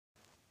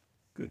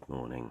Good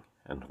morning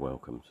and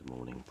welcome to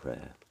morning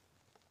prayer.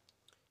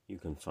 You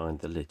can find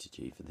the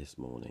liturgy for this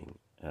morning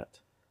at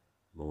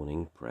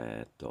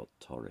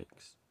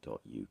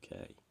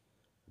morningprayer.torrix.uk,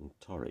 and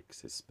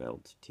Torrix is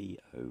spelled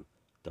Torrix.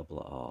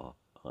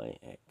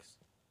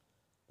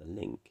 The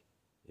link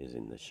is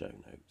in the show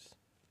notes.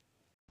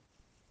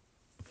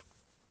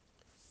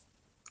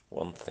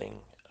 One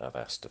thing I've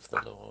asked of the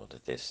Lord,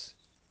 this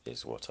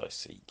is what I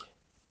seek,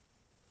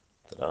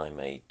 that I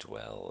may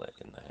dwell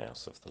in the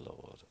house of the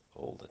Lord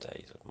all the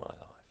days of my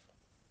life,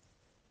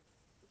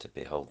 to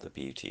behold the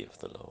beauty of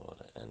the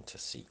Lord and to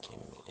seek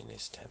him in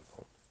his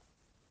temple.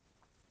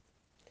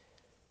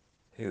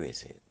 Who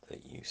is it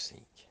that you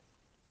seek?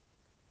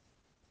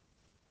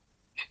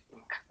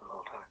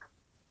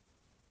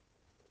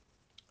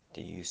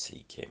 Do you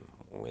seek him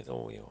with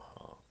all your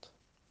heart?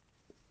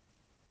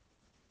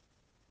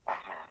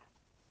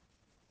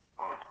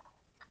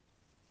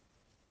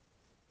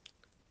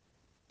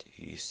 Do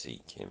you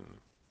seek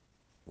him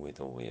with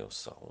all your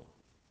soul?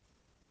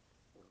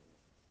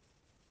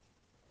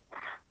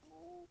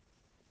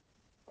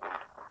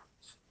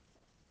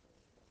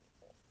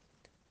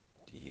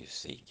 Do you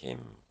seek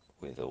him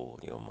with all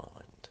your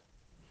mind?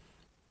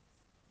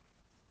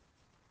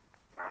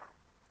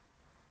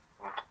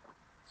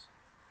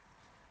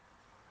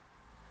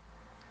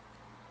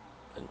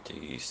 And do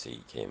you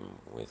seek him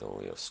with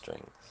all your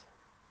strength?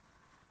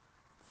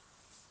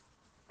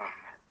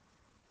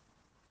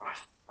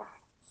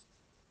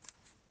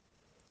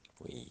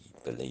 We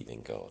believe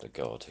in God, a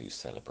God who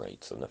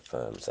celebrates and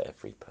affirms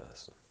every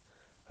person,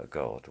 a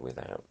God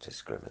without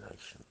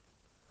discrimination.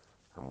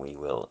 And we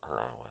will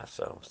allow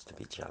ourselves to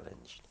be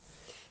challenged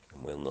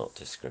and will not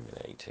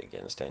discriminate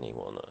against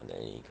anyone on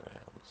any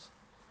grounds,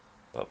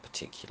 but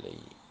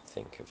particularly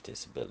think of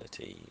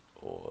disability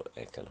or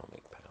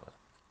economic power,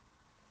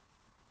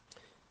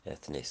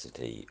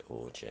 ethnicity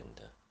or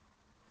gender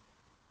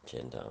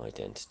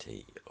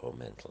identity or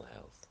mental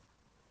health,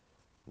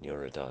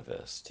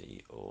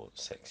 neurodiversity or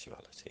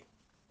sexuality.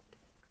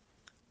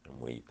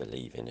 And we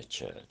believe in a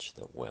church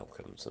that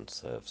welcomes and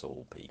serves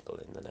all people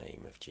in the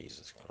name of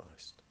Jesus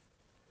Christ,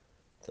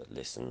 that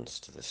listens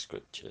to the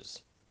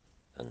scriptures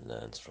and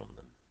learns from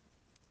them,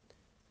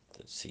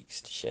 that seeks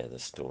to share the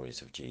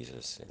stories of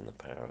Jesus in the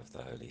power of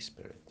the Holy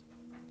Spirit,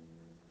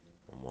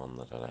 and one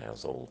that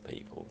allows all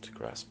people to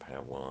grasp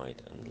how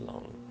wide and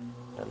long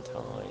and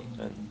high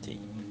and deep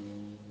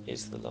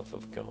is the love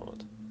of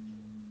God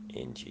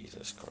in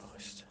Jesus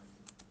Christ.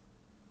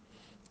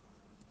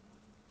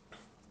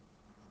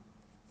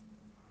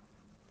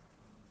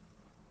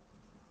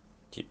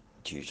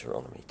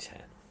 Deuteronomy 10.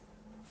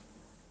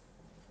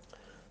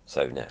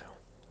 So now,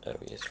 O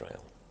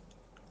Israel,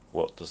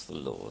 what does the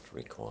Lord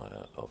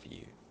require of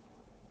you?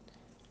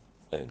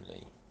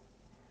 Only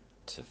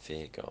to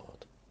fear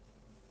God.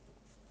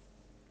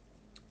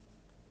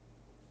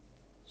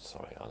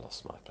 Sorry, I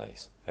lost my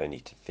place.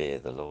 Only to fear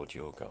the Lord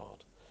your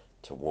God,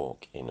 to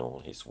walk in all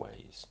his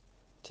ways,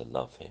 to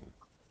love him,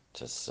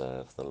 to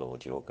serve the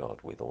Lord your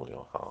God with all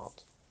your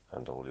heart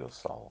and all your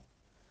soul,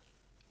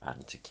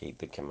 and to keep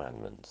the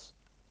commandments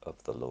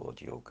of the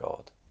Lord your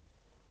God.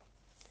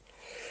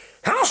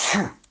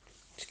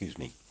 Excuse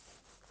me.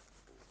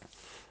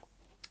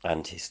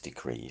 And his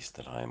decrees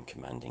that I am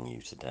commanding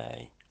you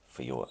today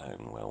for your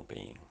own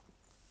well-being.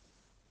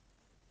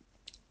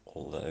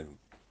 Although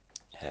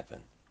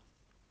heaven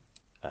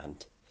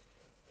and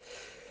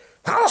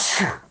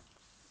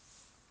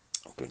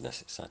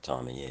goodness, it's that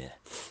time of year.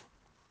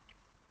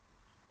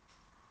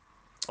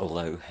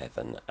 Although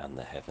heaven and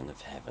the heaven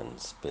of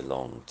heavens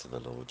belong to the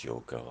Lord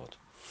your God,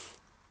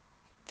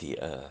 the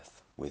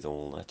earth with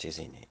all that is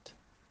in it,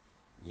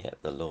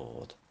 yet the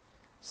Lord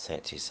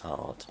set his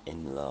heart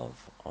in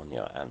love on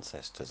your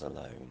ancestors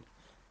alone,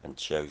 and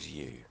chose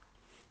you,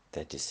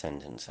 their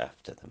descendants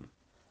after them,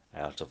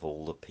 out of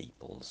all the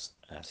peoples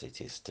as it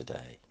is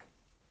today.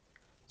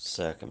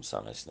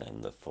 Circumcise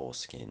then the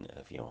foreskin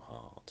of your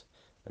heart,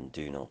 and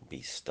do not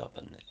be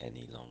stubborn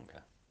any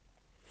longer.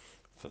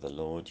 For the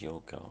Lord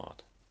your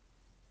God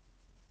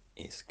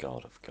is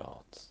God of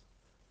gods,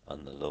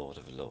 and the Lord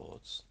of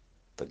lords,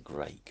 the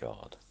great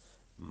God,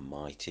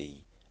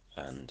 mighty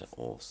and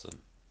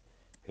awesome,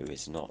 who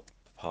is not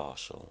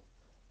partial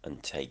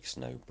and takes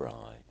no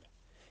bribe,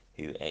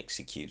 who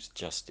executes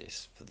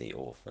justice for the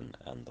orphan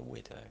and the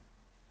widow,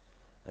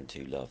 and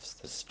who loves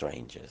the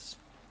strangers,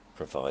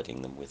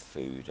 providing them with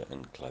food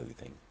and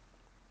clothing.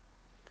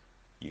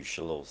 You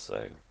shall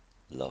also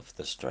love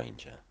the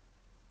stranger,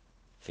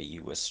 for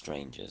you were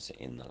strangers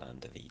in the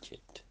land of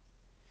Egypt.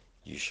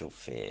 You shall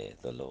fear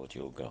the Lord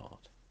your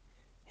God.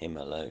 Him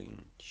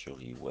alone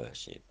shall you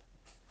worship.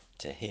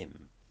 To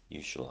him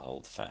you shall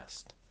hold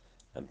fast,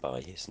 and by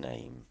his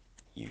name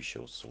you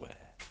shall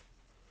swear.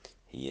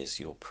 He is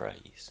your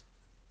praise.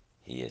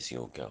 He is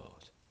your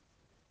God,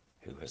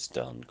 who has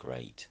done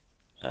great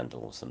and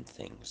awesome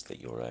things that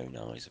your own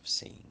eyes have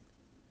seen.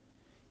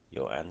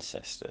 Your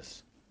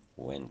ancestors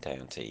went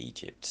down to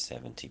Egypt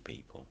 70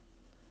 people,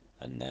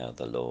 and now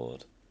the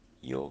Lord,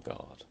 your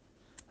God,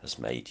 has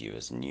made you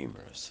as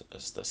numerous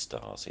as the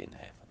stars in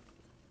heaven.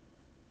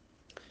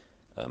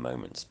 A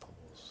moment's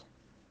pause,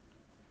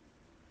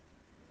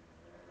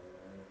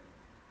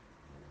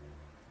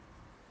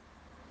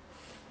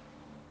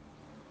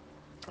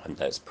 and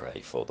let's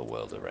pray for the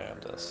world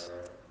around us.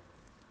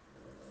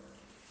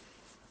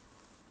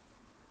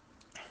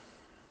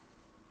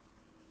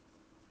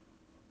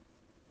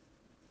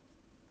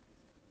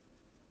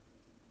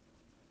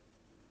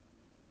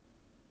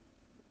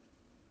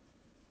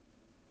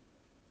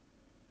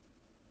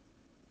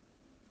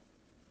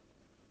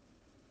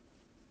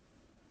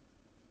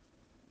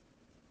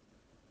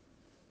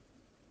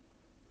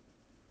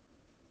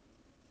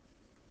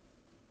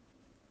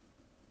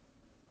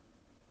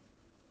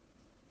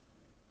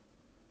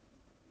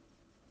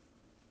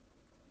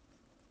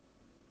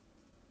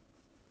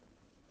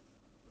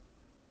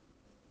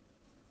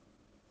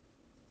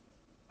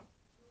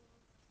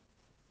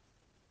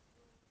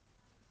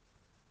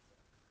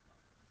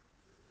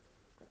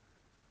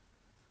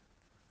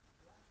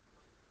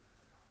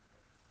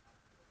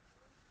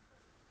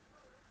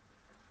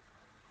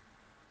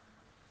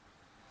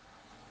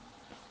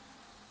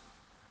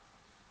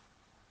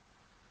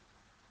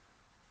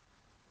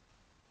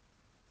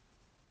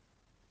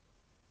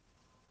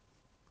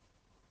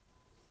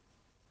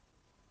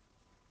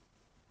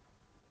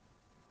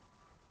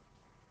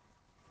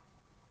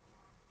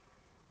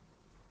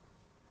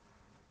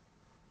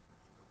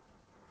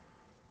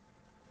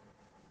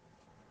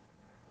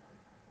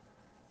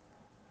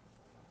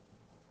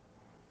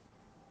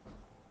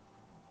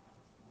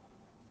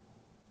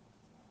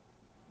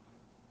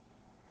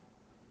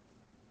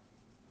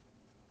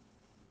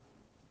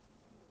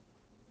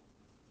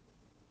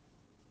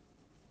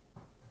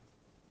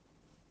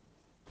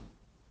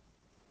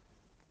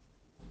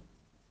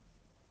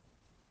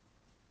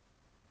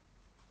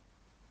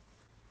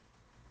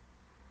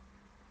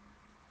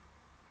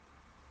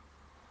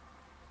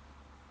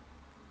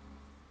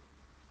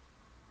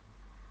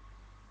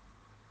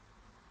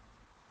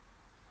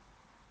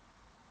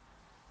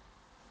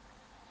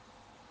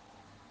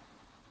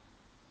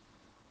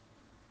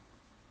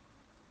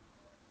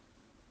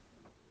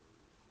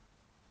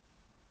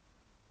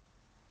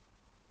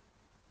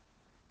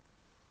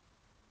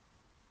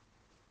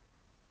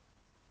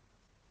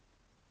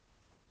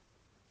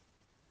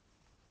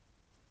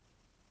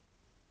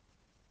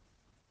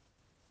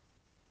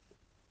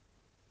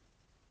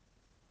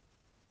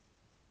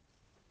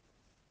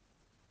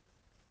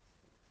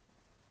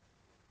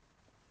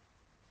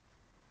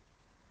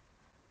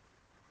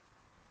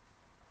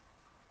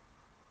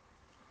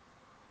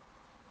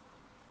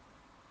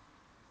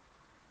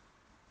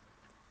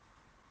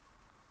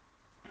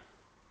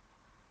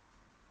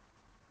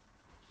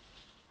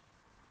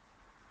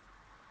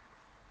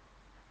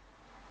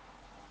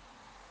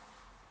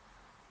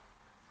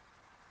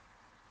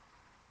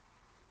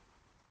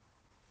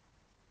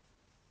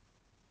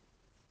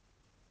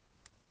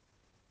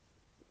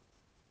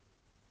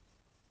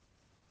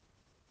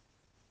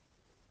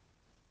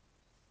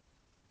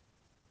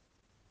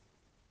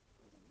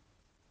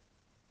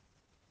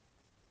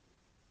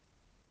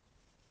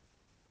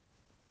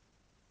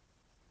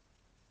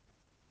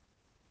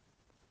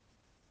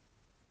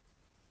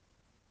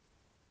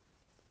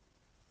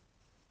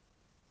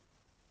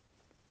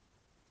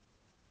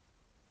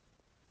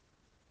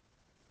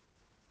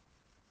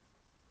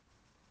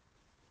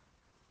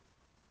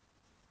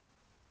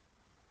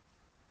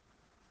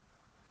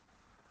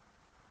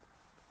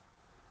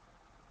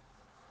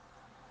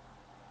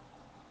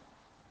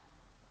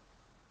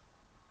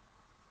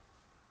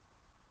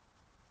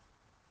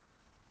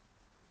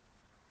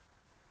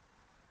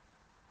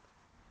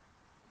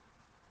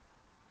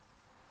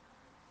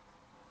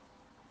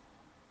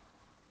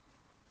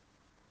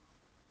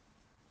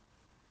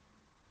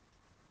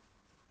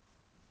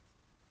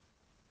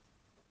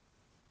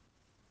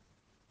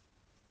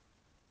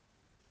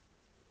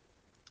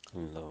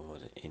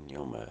 Lord, in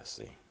your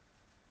mercy,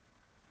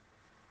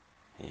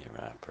 hear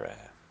our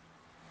prayer.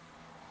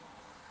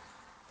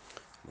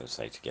 We'll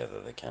say together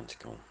the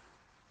canticle.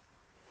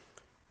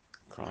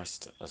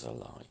 Christ as a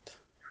light,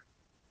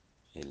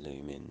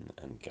 illumine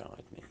and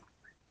guide me.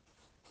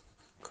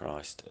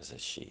 Christ as a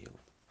shield,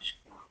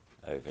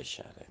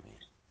 overshadow me.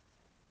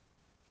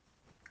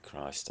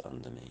 Christ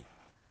under me,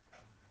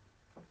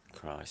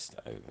 Christ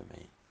over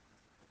me,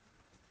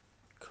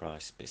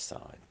 Christ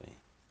beside me,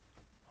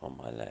 on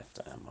my left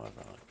and my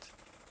right.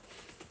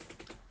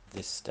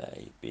 This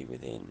day be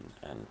within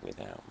and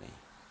without me,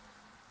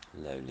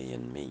 lowly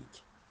and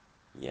meek,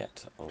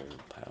 yet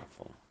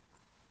all-powerful.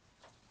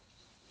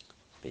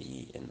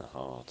 Be in the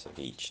heart of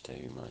each to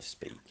whom I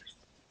speak,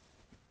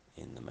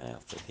 in the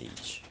mouth of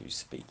each who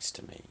speaks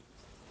to me.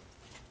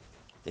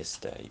 This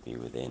day be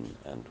within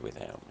and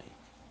without me,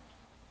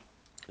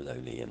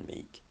 lowly and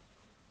meek,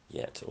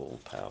 yet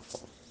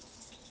all-powerful.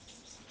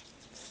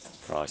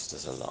 Christ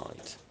as a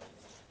light,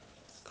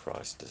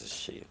 Christ as a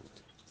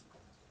shield,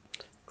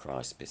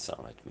 Christ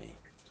beside me,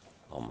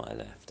 on my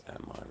left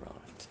and my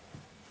right.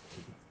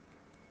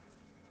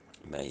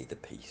 May the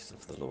peace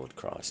of the Lord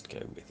Christ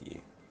go with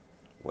you,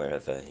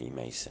 wherever he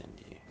may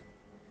send you.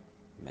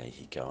 May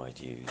he guide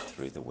you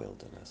through the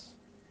wilderness,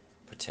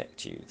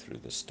 protect you through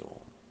the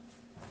storm.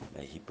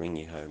 May he bring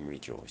you home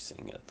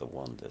rejoicing at the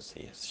wonders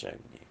he has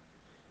shown you.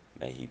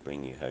 May he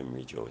bring you home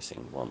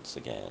rejoicing once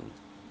again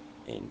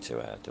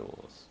into our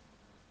doors.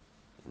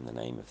 In the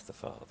name of the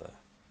Father,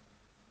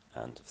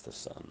 and of the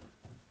Son,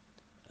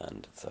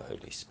 and of the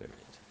Holy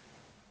Spirit.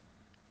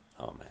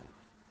 Amen.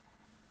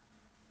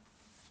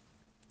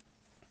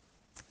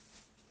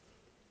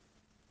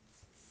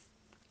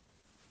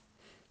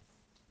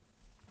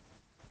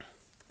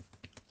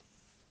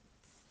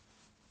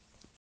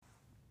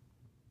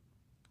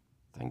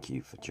 Thank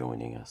you for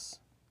joining us.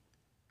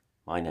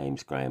 My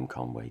name's Graham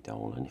Conway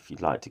Dole, and if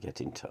you'd like to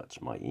get in touch,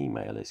 my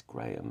email is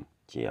graham,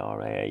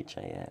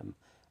 graham,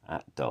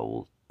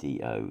 @dole,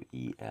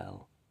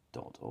 DOEL.org.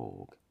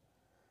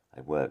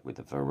 I work with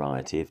a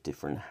variety of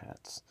different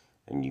hats,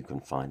 and you can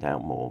find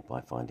out more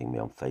by finding me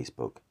on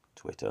Facebook,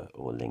 Twitter,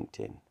 or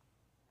LinkedIn.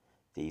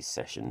 These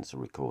sessions are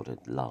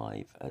recorded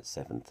live at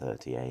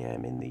 7:30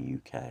 a.m. in the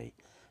UK,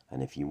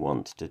 and if you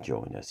want to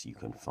join us, you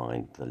can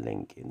find the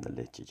link in the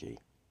liturgy.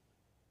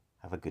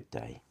 Have a good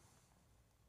day.